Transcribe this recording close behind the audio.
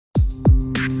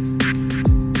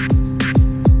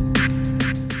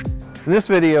In this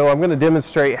video, I'm going to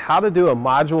demonstrate how to do a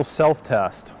module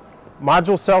self-test.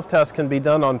 Module self-test can be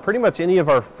done on pretty much any of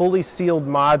our fully sealed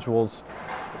modules,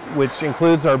 which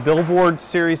includes our Billboard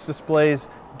series displays,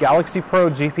 Galaxy Pro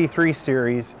GP3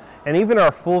 series, and even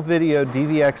our full video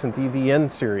DVX and DVN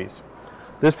series.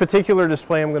 This particular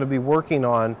display I'm going to be working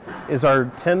on is our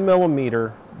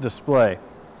 10mm display.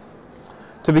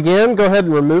 To begin, go ahead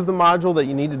and remove the module that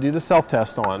you need to do the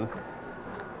self-test on.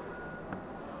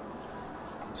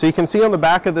 So you can see on the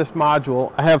back of this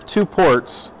module, I have two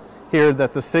ports here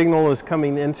that the signal is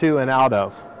coming into and out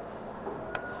of.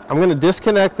 I'm going to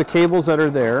disconnect the cables that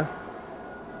are there,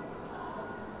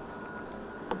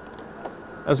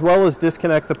 as well as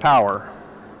disconnect the power.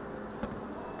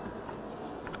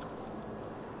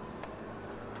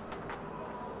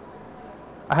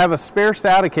 I have a spare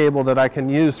SATA cable that I can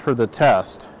use for the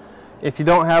test. If you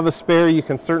don't have a spare, you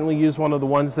can certainly use one of the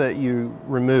ones that you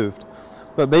removed.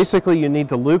 But basically you need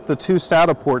to loop the two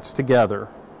SATA ports together.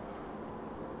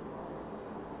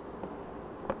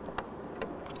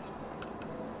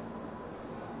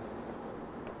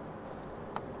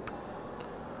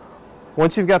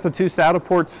 Once you've got the two SATA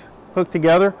ports hooked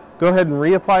together, go ahead and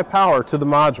reapply power to the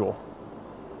module.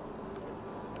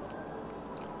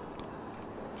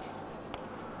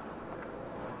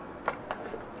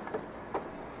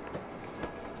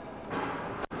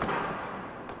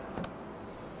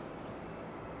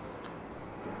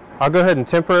 I'll go ahead and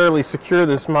temporarily secure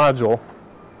this module.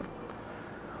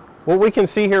 What we can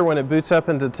see here when it boots up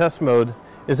into test mode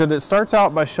is that it starts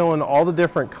out by showing all the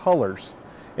different colors,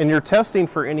 and you're testing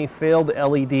for any failed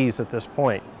LEDs at this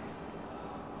point.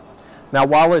 Now,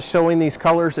 while it's showing these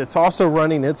colors, it's also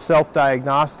running its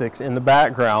self-diagnostics in the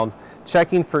background,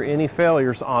 checking for any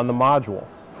failures on the module.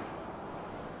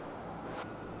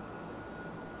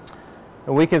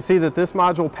 And we can see that this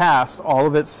module passed all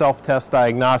of its self-test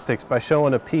diagnostics by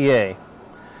showing a PA.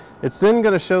 It's then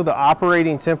going to show the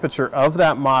operating temperature of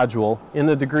that module in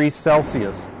the degrees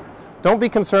Celsius. Don't be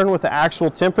concerned with the actual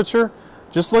temperature,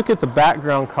 just look at the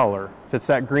background color. If it's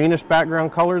that greenish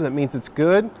background color, that means it's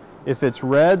good. If it's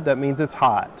red, that means it's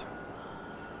hot.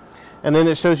 And then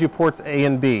it shows you ports A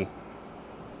and B.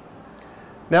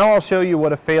 Now I'll show you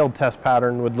what a failed test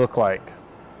pattern would look like.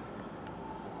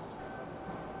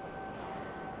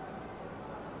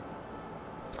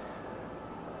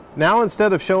 Now,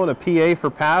 instead of showing a PA for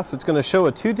pass, it's going to show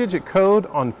a 2-digit code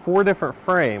on 4 different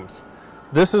frames.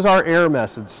 This is our error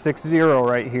message, 60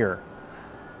 right here.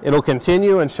 It'll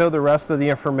continue and show the rest of the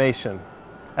information.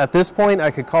 At this point,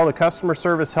 I could call the customer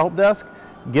service help desk,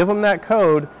 give them that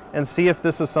code, and see if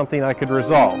this is something I could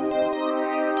resolve.